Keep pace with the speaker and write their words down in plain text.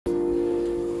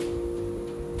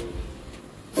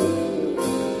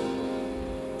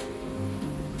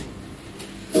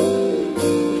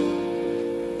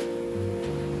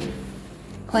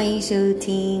欢迎收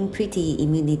听 Pretty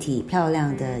Immunity 漂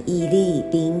亮的毅力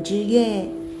冰之月。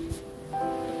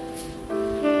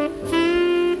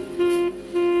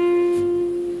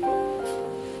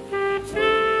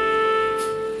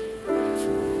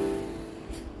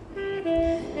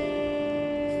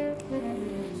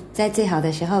在最好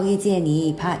的时候遇见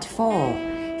你 Part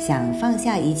 4， 想放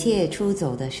下一切出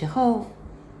走的时候。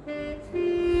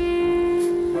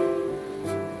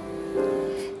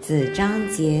子章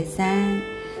节3，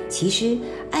其实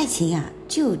爱情啊，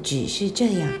就只是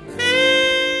这样。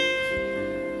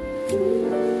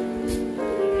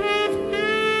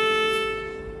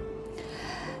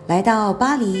来到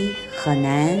巴黎，很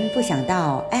难不想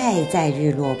到爱在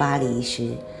日落巴黎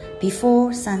时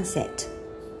Before Sunset。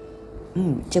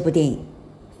这部电影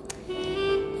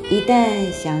一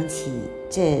旦想起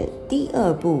这第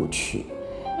二部曲，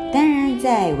当然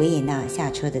在维也纳下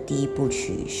车的第一部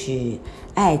曲是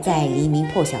爱在黎明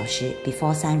破晓时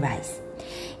Before Sunrise，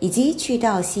 以及去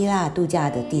到希腊度假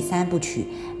的第三部曲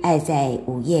爱在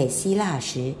午夜希腊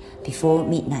时 Before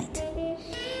Midnight，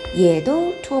 也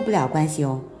都脱不了关系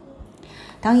哦。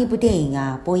当一部电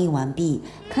影播映完毕，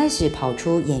开始跑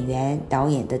出演员导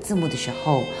演的字幕的时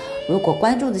候，如果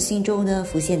观众的心中呢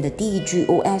浮现的第一句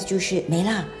OS 就是没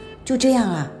啦，就这样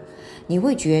啦，你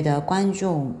会觉得观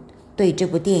众对这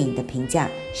部电影的评价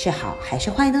是好还是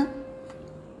坏呢？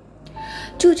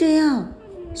就这样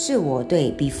是我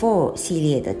对 Before 系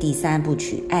列的第三部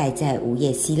曲爱在午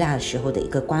夜希腊的时候的一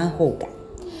个观后感。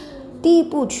第一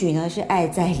部曲呢是爱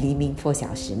在黎明破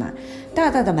晓时嘛，大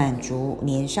大的满足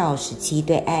年少时期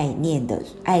对爱恋的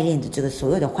这个所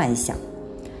有的幻想。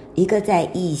一个在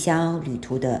异乡旅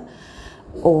途的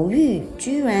偶遇，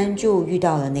居然就遇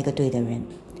到了那个对的人。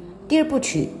第二部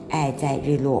曲爱在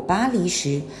日落巴黎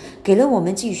时，给了我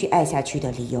们继续爱下去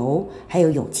的理由还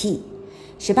有勇气。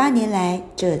18年来，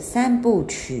这三部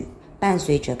曲伴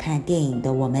随着看电影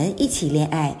的我们一起恋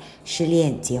爱、失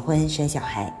恋、结婚、生小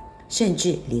孩，甚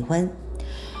至离婚。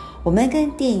我们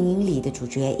跟电影里的主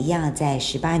角一样，在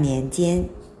18年间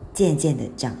渐渐地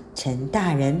长成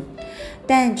大人，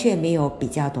但却没有比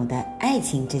较懂得爱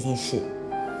情这件事。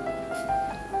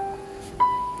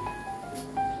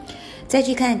再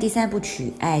去看第三部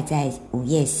曲爱在午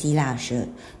夜希腊时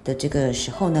的这个时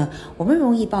候呢，我们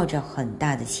容易抱着很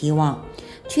大的期望，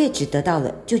却只得到了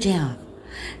就这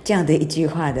样的一句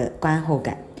话的观后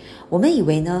感。我们以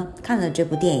为呢，看了这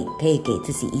部电影可以给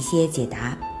自己一些解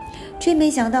答，却没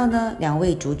想到呢，两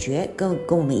位主角跟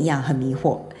我们一样很迷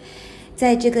惑。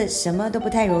在这个什么都不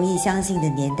太容易相信的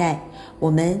年代，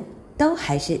我们都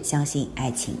还是相信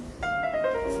爱情。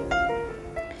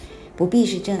不必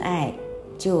是真爱，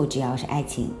就只要是爱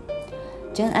情。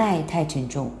真爱太沉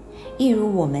重，一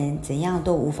如我们怎样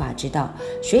都无法知道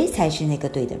谁才是那个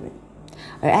对的人，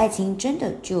而爱情真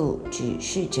的就只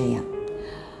是这样。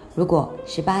如果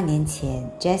18年前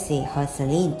Jessie 和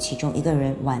Celine 其中一个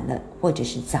人晚了或者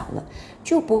是早了，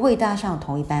就不会搭上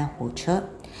同一班火车。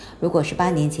如果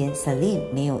18年前 Celine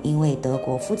没有因为德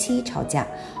国夫妻吵架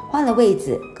换了位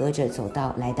子，隔着走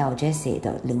道来到 Jessie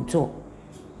的邻座。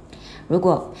如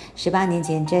果18年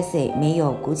前 Jessie 没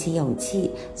有鼓起勇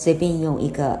气随便用一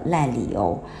个烂理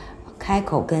由开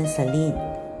口跟 Celine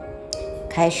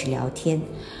开始聊天，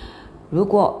如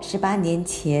果18年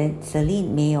前 Celine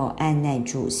没有按耐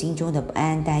住心中的不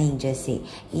安，答应 Jessie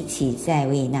一起在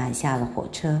维也纳下了火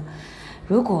车，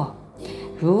如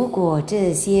果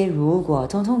这些如果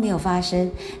通通没有发生，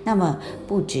那么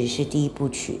不只是第一部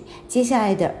曲，接下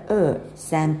来的2、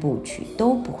3部曲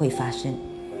都不会发生。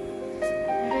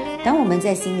当我们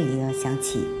在心里呢想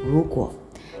起如果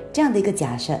这样的一个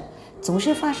假设，总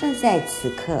是发生在此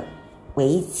刻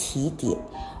为起点，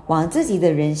往自己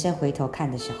的人生回头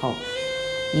看的时候，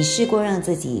你试过让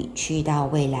自己去到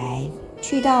未来，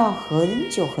去到很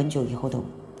久很久以后的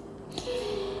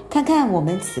看看我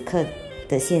们此刻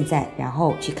的现在，然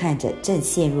后去看着正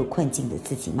陷入困境的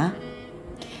自己吗？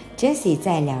 Jessie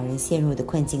在两人陷入的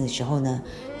困境的时候呢，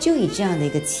就以这样的一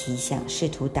个奇想试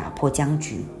图打破僵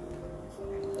局。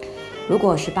如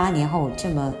果18年后这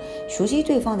么熟悉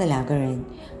对方的两个人，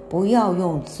不要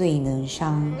用最能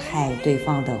伤害对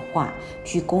方的话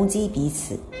去攻击彼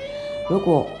此。如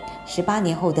果18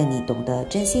年后的你懂得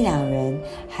珍惜两人，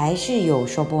还是有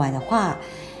说不完的话，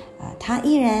他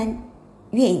依然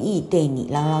愿意对你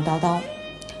唠唠叨叨。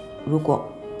如果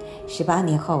18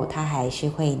年后他还是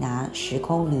会拿时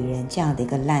空旅人这样的一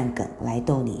个烂梗来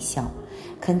逗你笑，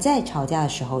肯在吵架的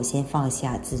时候先放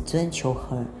下自尊求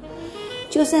和，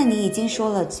就算你已经说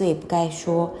了最不该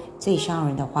说最伤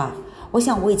人的话，我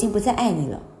想我已经不再爱你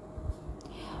了。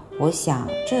我想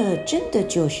这真的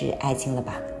就是爱情了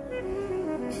吧。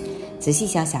仔细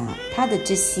想想啊，他的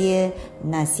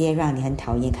那些让你很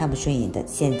讨厌、看不顺眼的，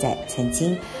现在、曾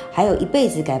经，还有一辈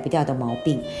子改不掉的毛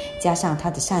病，加上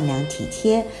他的善良体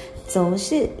贴，总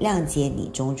是谅解你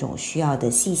种种需要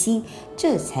的细心，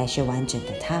这才是完整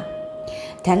的他。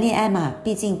谈恋爱嘛，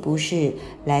毕竟不是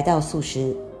来到素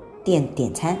食店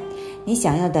点餐，你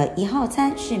想要的1号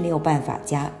餐是没有办法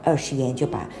加20元就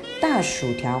把大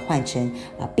薯条换成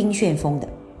冰旋风的。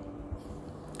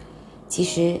其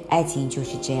实爱情就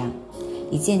是这样，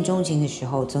一见钟情的时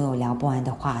候总有聊不完的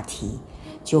话题，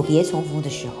久别重逢的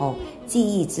时候记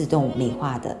忆自动美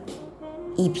化的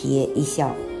一瞥一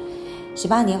笑。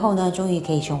18年后呢，终于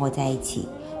可以生活在一起，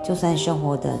就算生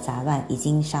活的杂乱已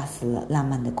经杀死了浪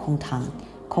漫的空谈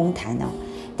哦，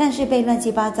但是被乱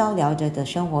七八糟聊着的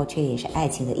生活却也是爱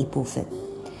情的一部分。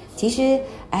其实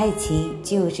爱情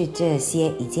就是这些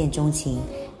一见钟情、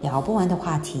聊不完的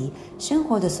话题，生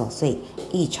活的琐碎，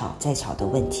一吵再吵的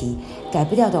问题，改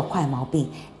不掉的坏毛病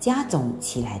加总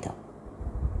起来的。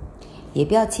也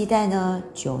不要期待呢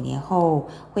9年后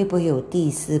会不会有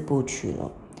第4部曲了。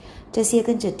这些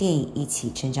跟着电影一起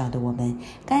成长的我们，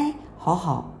该好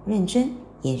好认真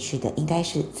延续的应该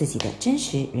是自己的真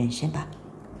实人生吧。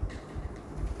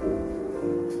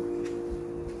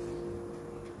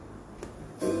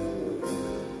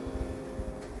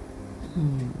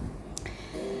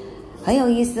很有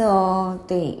意思哦。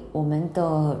对，我们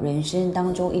的人生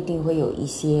当中一定会有一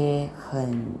些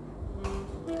很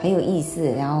有意思，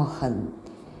然后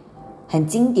很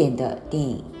经典的电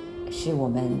影，是我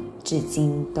们至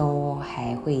今都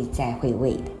还会再回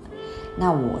味的。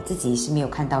那我自己是没有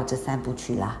看到这3部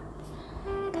曲啦，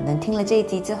可能听了这一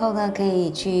集之后呢，可以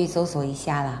去搜索一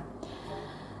下啦。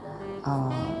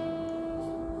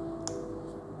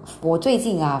我最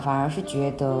近啊，反而是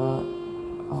觉得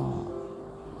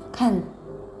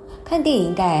看电影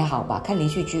应该还好吧，看连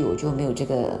续剧我就没有这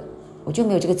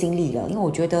个精力了，因为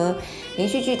我觉得连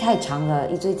续剧太长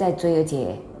了，一直在追，而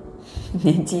且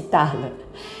年纪大了，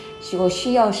我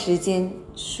需要时间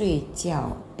睡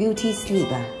觉 ，beauty sleep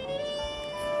吧。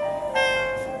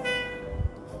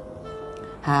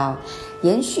好，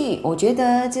延续，我觉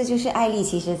得这就是艾丽，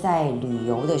其实在旅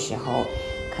游的时候，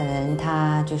可能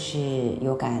她就是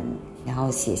有感，然后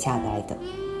写下来的。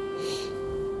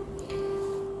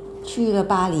去了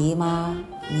巴黎吗？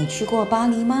你去过巴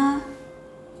黎吗？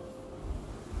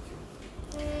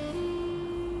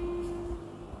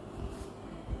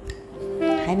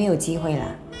还没有机会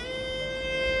啦。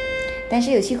但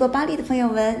是有去过巴黎的朋友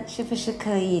们，是不是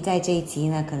可以在这一集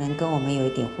呢，可能跟我们有一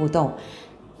点互动？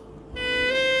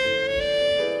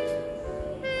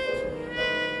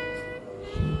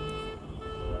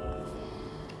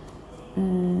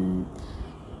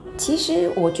其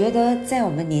实我觉得在我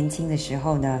们年轻的时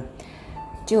候呢，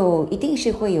就一定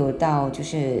是会有到就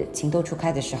是情窦初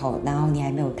开的时候，然后你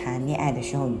还没有谈恋爱的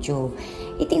时候，你就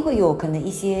一定会有可能一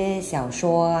些小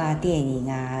说啊、电影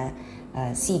啊、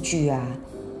戏剧啊。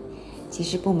其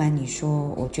实不瞒你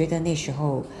说，我觉得那时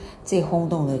候最轰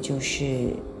动的就是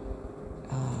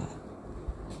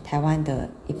台湾的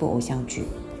一部偶像剧。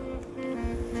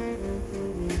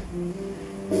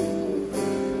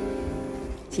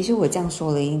其实我这样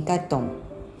说了应该懂，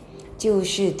就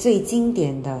是最经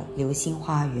典的《流星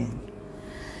花园》。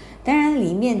当然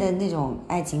里面的那种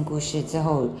爱情故事之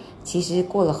后，其实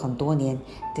过了很多年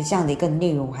的这样的一个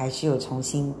内容还是有重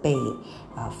新被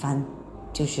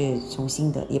就是重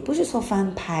新的，也不是说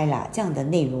翻拍啦，这样的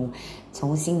内容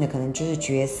重新的可能就是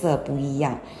角色不一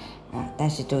样但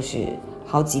是都是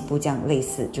好几部这样类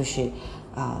似，就是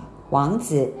王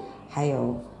子还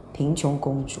有贫穷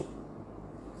公主。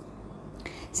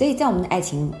所以在我们的爱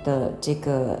情的这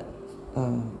个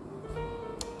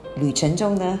旅程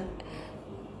中呢，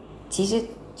其实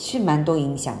是蛮多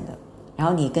影响的。然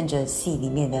后你跟着戏里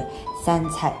面的杉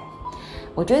菜，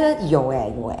我觉得有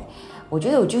我觉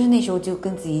得我就是那时候就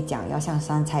跟自己讲，要像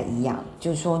杉菜一样，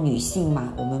就是说女性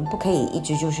嘛，我们不可以一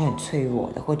直就是很脆弱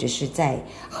的，或者是在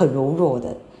很柔弱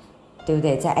的，对不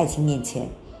对？在爱情面前。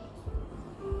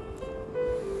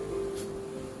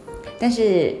但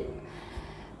是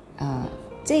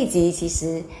这一集其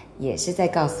实也是在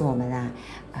告诉我们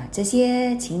这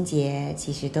些情节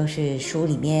其实都是书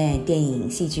里面、电影、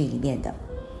戏剧里面的。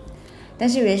但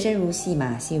是人生如戏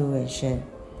嘛，戏如人生，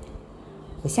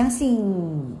我相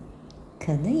信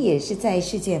可能也是在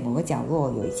世界某个角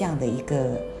落有这样的一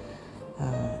个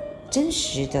真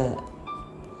实的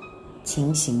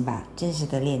情形吧，真实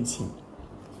的恋情。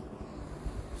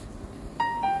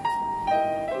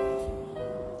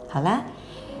好啦，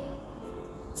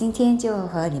今天就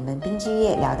和你们冰之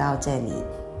月聊到这里，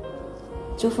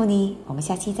祝福你，我们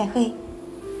下期再会。